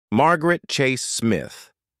Margaret Chase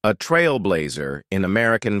Smith, a trailblazer in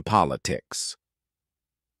American politics.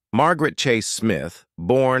 Margaret Chase Smith,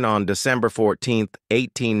 born on December 14,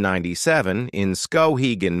 1897, in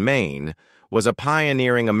Skowhegan, Maine, was a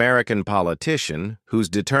pioneering American politician whose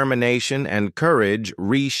determination and courage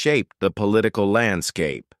reshaped the political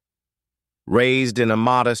landscape. Raised in a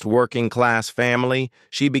modest working-class family,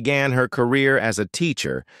 she began her career as a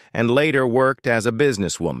teacher and later worked as a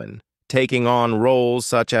businesswoman, taking on roles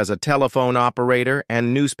such as a telephone operator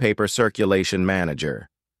and newspaper circulation manager.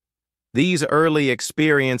 These early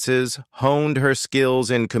experiences honed her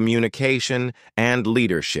skills in communication and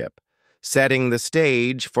leadership, setting the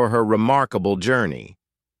stage for her remarkable journey.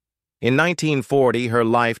 In 1940, her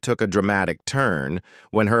life took a dramatic turn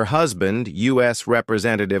when her husband, U.S.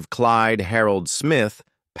 Representative Clyde Harold Smith,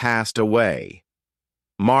 passed away.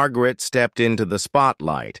 Margaret stepped into the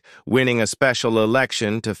spotlight, winning a special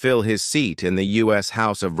election to fill his seat in the U.S.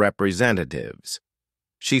 House of Representatives.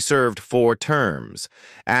 She served 4 terms,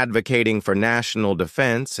 advocating for national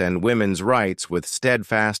defense and women's rights with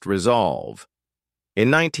steadfast resolve.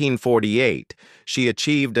 In 1948, she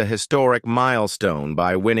achieved a historic milestone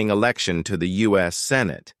by winning election to the U.S.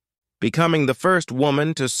 Senate, becoming the first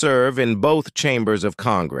woman to serve in both chambers of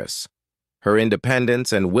Congress. Her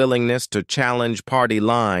independence and willingness to challenge party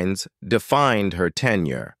lines defined her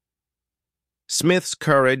tenure. Smith's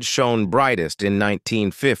courage shone brightest in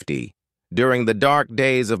 1950, during the dark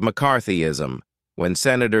days of McCarthyism, when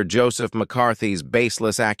Senator Joseph McCarthy's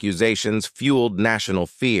baseless accusations fueled national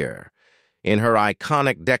fear. In her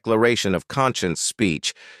iconic Declaration of Conscience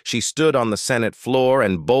speech, she stood on the Senate floor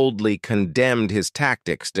and boldly condemned his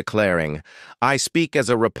tactics, declaring, "I speak as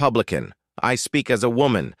a Republican. I speak as a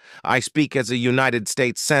woman. I speak as a United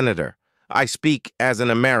States Senator. I speak as an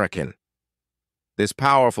American." This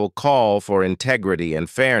powerful call for integrity and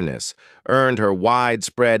fairness earned her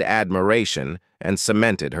widespread admiration and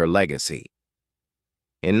cemented her legacy.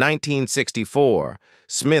 In 1964,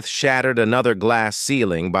 Smith shattered another glass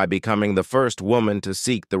ceiling by becoming the first woman to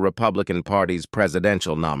seek the Republican Party's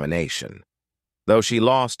presidential nomination. Though she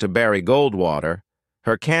lost to Barry Goldwater,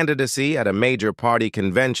 her candidacy at a major party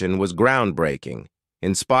convention was groundbreaking,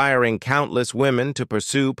 inspiring countless women to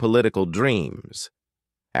pursue political dreams.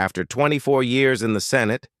 After 24 years in the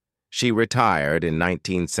Senate, she retired in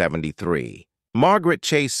 1973. Margaret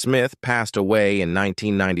Chase Smith passed away in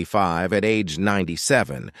 1995 at age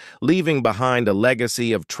 97, leaving behind a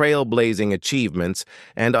legacy of trailblazing achievements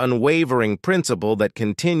and unwavering principle that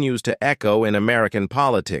continues to echo in American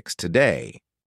politics today.